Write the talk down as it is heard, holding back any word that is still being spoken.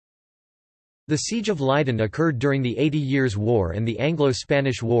The Siege of Leiden occurred during the 80 Years' War and the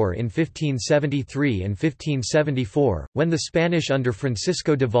Anglo-Spanish War in 1573 and 1574, when the Spanish under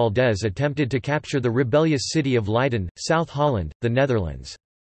Francisco de Valdez attempted to capture the rebellious city of Leiden, South Holland, the Netherlands.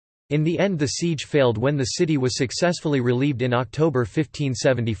 In the end the siege failed when the city was successfully relieved in October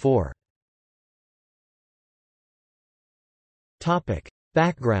 1574.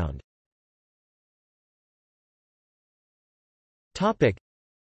 Background.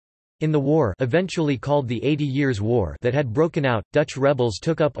 In the war, eventually called the 80 Years' War, that had broken out, Dutch rebels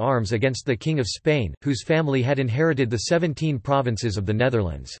took up arms against the King of Spain, whose family had inherited the 17 provinces of the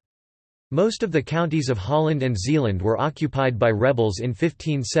Netherlands. Most of the counties of Holland and Zeeland were occupied by rebels in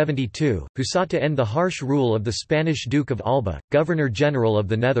 1572, who sought to end the harsh rule of the Spanish Duke of Alba, Governor-General of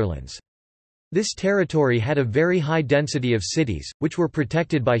the Netherlands. This territory had a very high density of cities, which were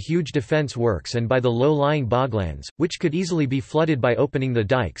protected by huge defence works and by the low-lying boglands, which could easily be flooded by opening the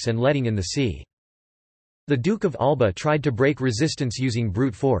dikes and letting in the sea. The Duke of Alba tried to break resistance using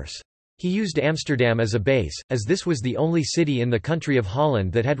brute force. He used Amsterdam as a base, as this was the only city in the country of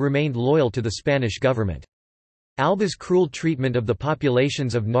Holland that had remained loyal to the Spanish government. Alba's cruel treatment of the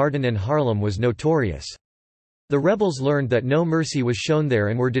populations of Naarden and Haarlem was notorious. The rebels learned that no mercy was shown there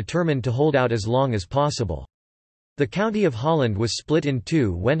and were determined to hold out as long as possible. The county of Holland was split in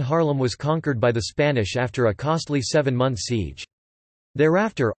two when Haarlem was conquered by the Spanish after a costly 7-month siege.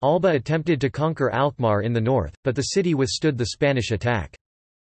 Thereafter, Alba attempted to conquer Alkmaar in the north, but the city withstood the Spanish attack.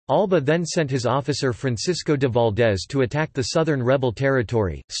 Alba then sent his officer Francisco de Valdez to attack the southern rebel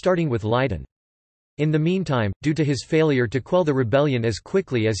territory, starting with Leiden. In the meantime, due to his failure to quell the rebellion as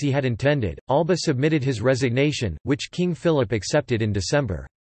quickly as he had intended, Alba submitted his resignation, which King Philip accepted in December.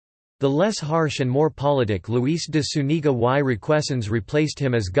 The less harsh and more politic Luis de Zuniga y Requesens replaced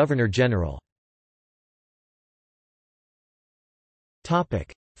him as Governor-General.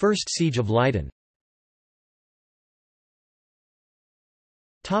 First Siege of Leiden.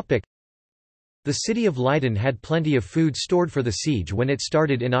 The city of Leiden had plenty of food stored for the siege when it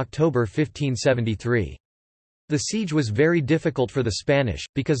started in October 1573. The siege was very difficult for the Spanish,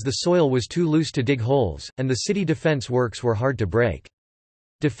 because the soil was too loose to dig holes, and the city defence works were hard to break.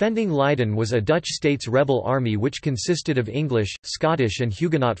 Defending Leiden was a Dutch States rebel army which consisted of English, Scottish and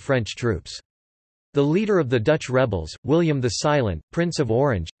Huguenot French troops. The leader of the Dutch rebels, William the Silent, Prince of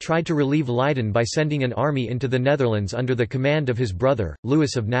Orange, tried to relieve Leiden by sending an army into the Netherlands under the command of his brother,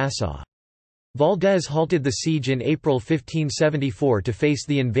 Louis of Nassau. Valdez halted the siege in April 1574 to face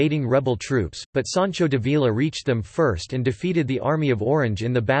the invading rebel troops, but Sancho de Vila reached them first and defeated the Army of Orange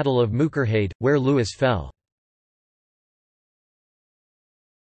in the Battle of Mukerheide, where Louis fell.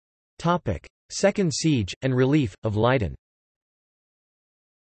 Second siege, and relief, of Leiden.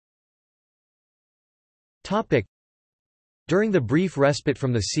 During the brief respite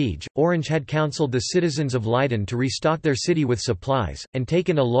from the siege, Orange had counselled the citizens of Leiden to restock their city with supplies, and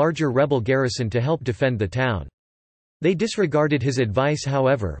taken a larger rebel garrison to help defend the town. They disregarded his advice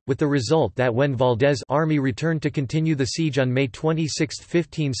however, with the result that when Valdez's army returned to continue the siege on May 26,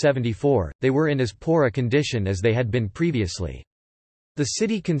 1574, they were in as poor a condition as they had been previously. The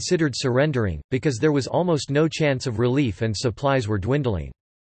city considered surrendering, because there was almost no chance of relief and supplies were dwindling.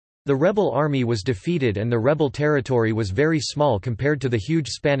 The rebel army was defeated and the rebel territory was very small compared to the huge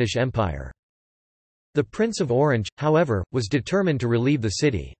Spanish Empire. The Prince of Orange, however, was determined to relieve the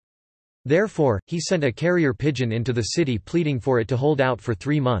city. Therefore, he sent a carrier pigeon into the city pleading for it to hold out for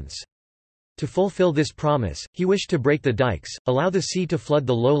 3 months. To fulfill this promise, he wished to break the dikes, allow the sea to flood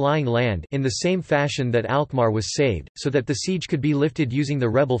the low-lying land in the same fashion that Alkmaar was saved, so that the siege could be lifted using the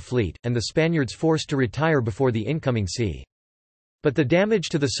rebel fleet, and the Spaniards forced to retire before the incoming sea. But the damage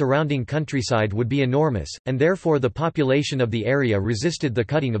to the surrounding countryside would be enormous, and therefore the population of the area resisted the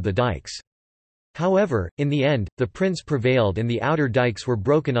cutting of the dikes. However, in the end, the prince prevailed and the outer dikes were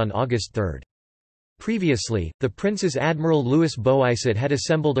broken on August 3. Previously, the prince's admiral Louis Boisset had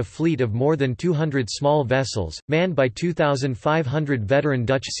assembled a fleet of more than 200 small vessels, manned by 2,500 veteran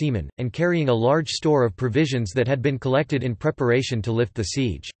Dutch seamen, and carrying a large store of provisions that had been collected in preparation to lift the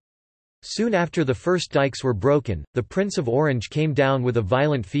siege. Soon after the first dikes were broken, the Prince of Orange came down with a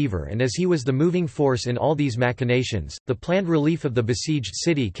violent fever, and as he was the moving force in all these machinations, the planned relief of the besieged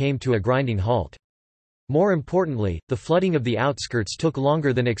city came to a grinding halt. More importantly, the flooding of the outskirts took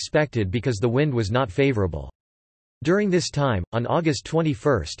longer than expected because the wind was not favorable. During this time, on August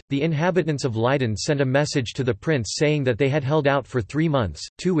 21, the inhabitants of Leiden sent a message to the prince saying that they had held out for 3 months,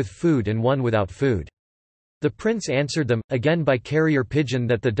 2 with food and 1 without food. The prince answered them, again by carrier pigeon,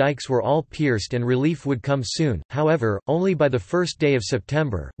 that the dikes were all pierced and relief would come soon. However, only by the first day of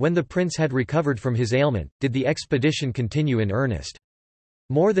September, when the prince had recovered from his ailment, did the expedition continue in earnest.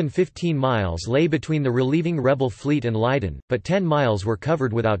 More than 15 miles lay between the relieving rebel fleet and Leiden, but 10 miles were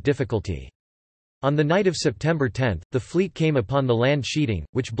covered without difficulty. On the night of September 10, the fleet came upon the land sheeting,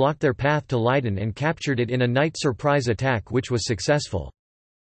 which blocked their path to Leiden and captured it in a night surprise attack which was successful.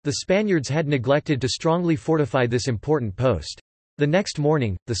 The Spaniards had neglected to strongly fortify this important post. The next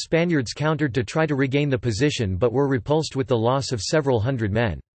morning, the Spaniards countered to try to regain the position but were repulsed with the loss of several hundred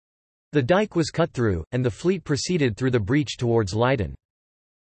men. The dike was cut through, and the fleet proceeded through the breach towards Leiden.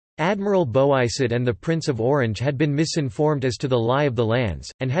 Admiral Boisset and the Prince of Orange had been misinformed as to the lie of the lands,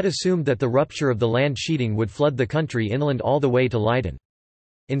 and had assumed that the rupture of the land sheeting would flood the country inland all the way to Leiden.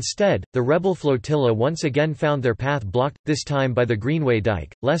 Instead, the rebel flotilla once again found their path blocked, this time by the Greenway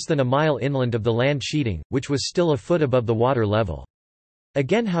Dyke, less than a mile inland of the land sheeting, which was still a foot above the water level.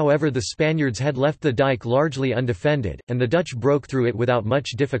 Again however the Spaniards had left the dike largely undefended, and the Dutch broke through it without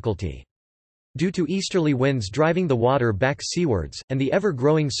much difficulty. Due to easterly winds driving the water back seawards, and the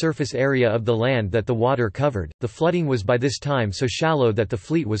ever-growing surface area of the land that the water covered, the flooding was by this time so shallow that the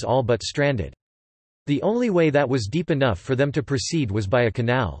fleet was all but stranded. The only way that was deep enough for them to proceed was by a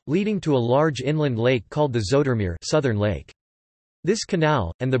canal, leading to a large inland lake called the Zoetermeer, Southern Lake. This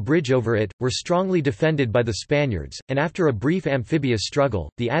canal, and the bridge over it, were strongly defended by the Spaniards, and after a brief amphibious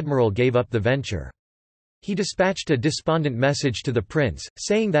struggle, the admiral gave up the venture. He dispatched a despondent message to the prince,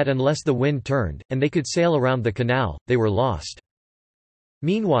 saying that unless the wind turned, and they could sail around the canal, they were lost.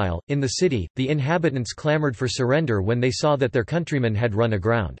 Meanwhile, in the city, the inhabitants clamored for surrender when they saw that their countrymen had run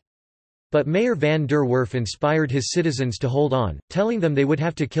aground. But Mayor van der Werf inspired his citizens to hold on, telling them they would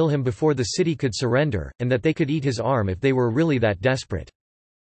have to kill him before the city could surrender, and that they could eat his arm if they were really that desperate.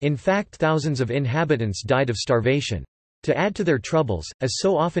 In fact, thousands of inhabitants died of starvation. To add to their troubles, as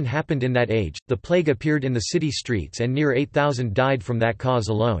so often happened in that age, the plague appeared in the city streets and near 8,000 died from that cause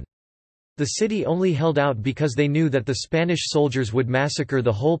alone. The city only held out because they knew that the Spanish soldiers would massacre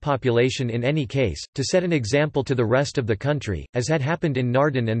the whole population in any case, to set an example to the rest of the country, as had happened in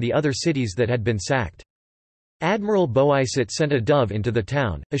Naarden and the other cities that had been sacked. Admiral Boisset sent a dove into the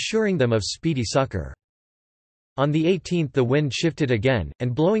town, assuring them of speedy succor. On the 18th the wind shifted again,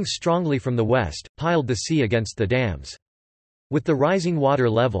 and blowing strongly from the west, piled the sea against the dams. With the rising water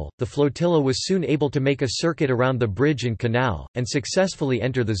level, the flotilla was soon able to make a circuit around the bridge and canal, and successfully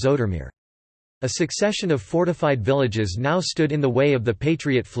enter the Zoetermeer. A succession of fortified villages now stood in the way of the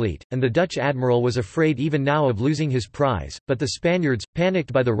Patriot fleet, and the Dutch admiral was afraid even now of losing his prize, but the Spaniards,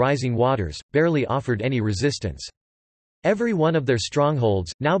 panicked by the rising waters, barely offered any resistance. Every one of their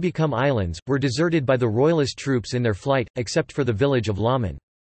strongholds, now become islands, were deserted by the royalist troops in their flight, except for the village of Laman.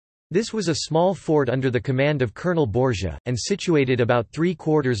 This was a small fort under the command of Colonel Borgia, and situated about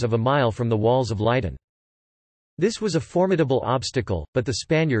 3/4 of a mile from the walls of Leiden. This was a formidable obstacle, but the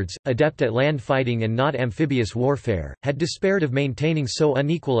Spaniards, adept at land fighting and not amphibious warfare, had despaired of maintaining so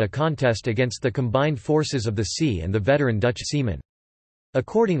unequal a contest against the combined forces of the sea and the veteran Dutch seamen.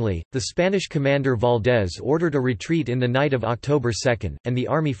 Accordingly, the Spanish commander Valdez ordered a retreat in the night of October 2, and the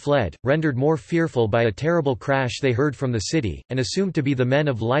army fled, rendered more fearful by a terrible crash they heard from the city, and assumed to be the men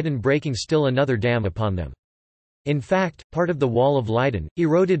of Leiden breaking still another dam upon them. In fact, part of the wall of Leiden,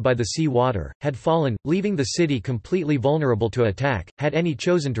 eroded by the sea water, had fallen, leaving the city completely vulnerable to attack, had any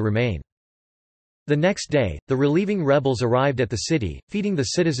chosen to remain. The next day, the relieving rebels arrived at the city, feeding the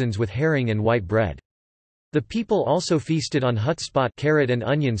citizens with herring and white bread. The people also feasted on hutspot carrot and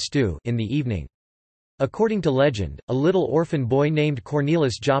onion stew in the evening. According to legend, a little orphan boy named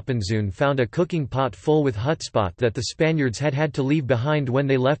Cornelis Jopenzoon found a cooking pot full with hutspot that the Spaniards had had to leave behind when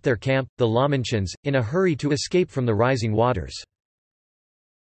they left their camp, the Lamantians, in a hurry to escape from the rising waters.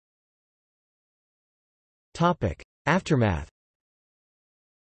 Aftermath.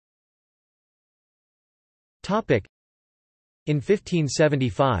 In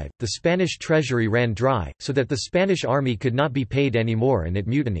 1575, the Spanish treasury ran dry, so that the Spanish army could not be paid anymore and it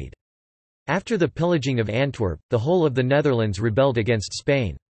mutinied. After the pillaging of Antwerp, the whole of the Netherlands rebelled against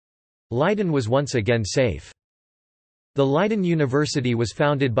Spain. Leiden was once again safe. The Leiden University was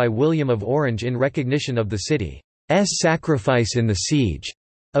founded by William of Orange in recognition of the city's sacrifice in the siege.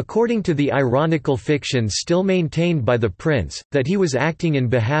 According to the ironical fiction still maintained by the prince, that he was acting in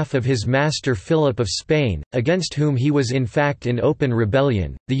behalf of his master Philip of Spain, against whom he was in fact in open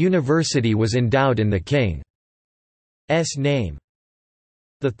rebellion, the university was endowed in the king's name.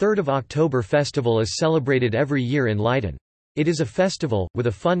 The 3rd of October festival is celebrated every year in Leiden. It is a festival, with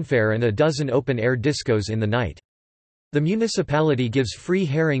a funfair and a dozen open-air discos in the night. The municipality gives free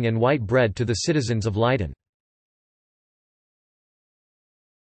herring and white bread to the citizens of Leiden.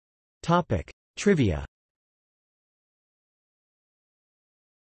 Trivia.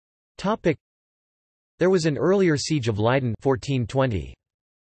 There was an earlier siege of Leiden 1420.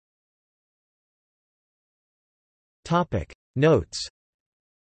 Notes.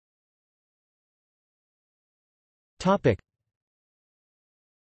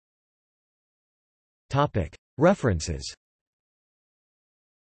 References.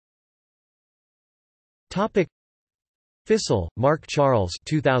 Fissel, Mark Charles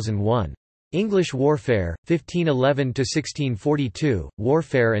 2001. English Warfare, 1511–1642,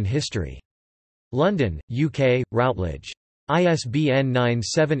 Warfare and History. London, UK, Routledge. ISBN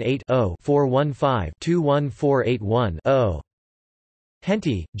 978-0-415-21481-0.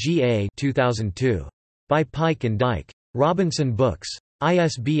 Henty, G. A. 2002. By Pike and Dyke. Robinson Books.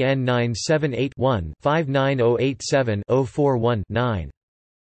 ISBN 978-1-59087-041-9.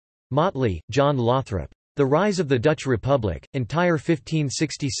 Motley, John Lothrop. The Rise of the Dutch Republic, Entire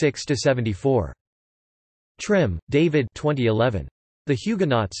 1566–74. Trim, David 2011. The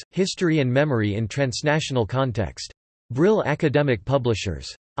Huguenots, History and Memory in Transnational Context. Brill Academic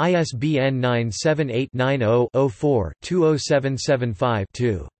Publishers. ISBN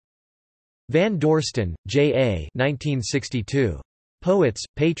 978-90-04-20775-2. Van Dorsten, J. A. 1962. Poets,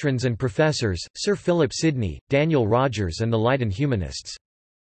 Patrons and Professors, Sir Philip Sidney, Daniel Rogers and the Leiden Humanists.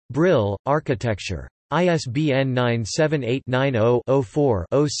 Brill, Architecture. ISBN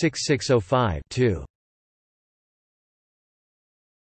 978-90-04-06605-2.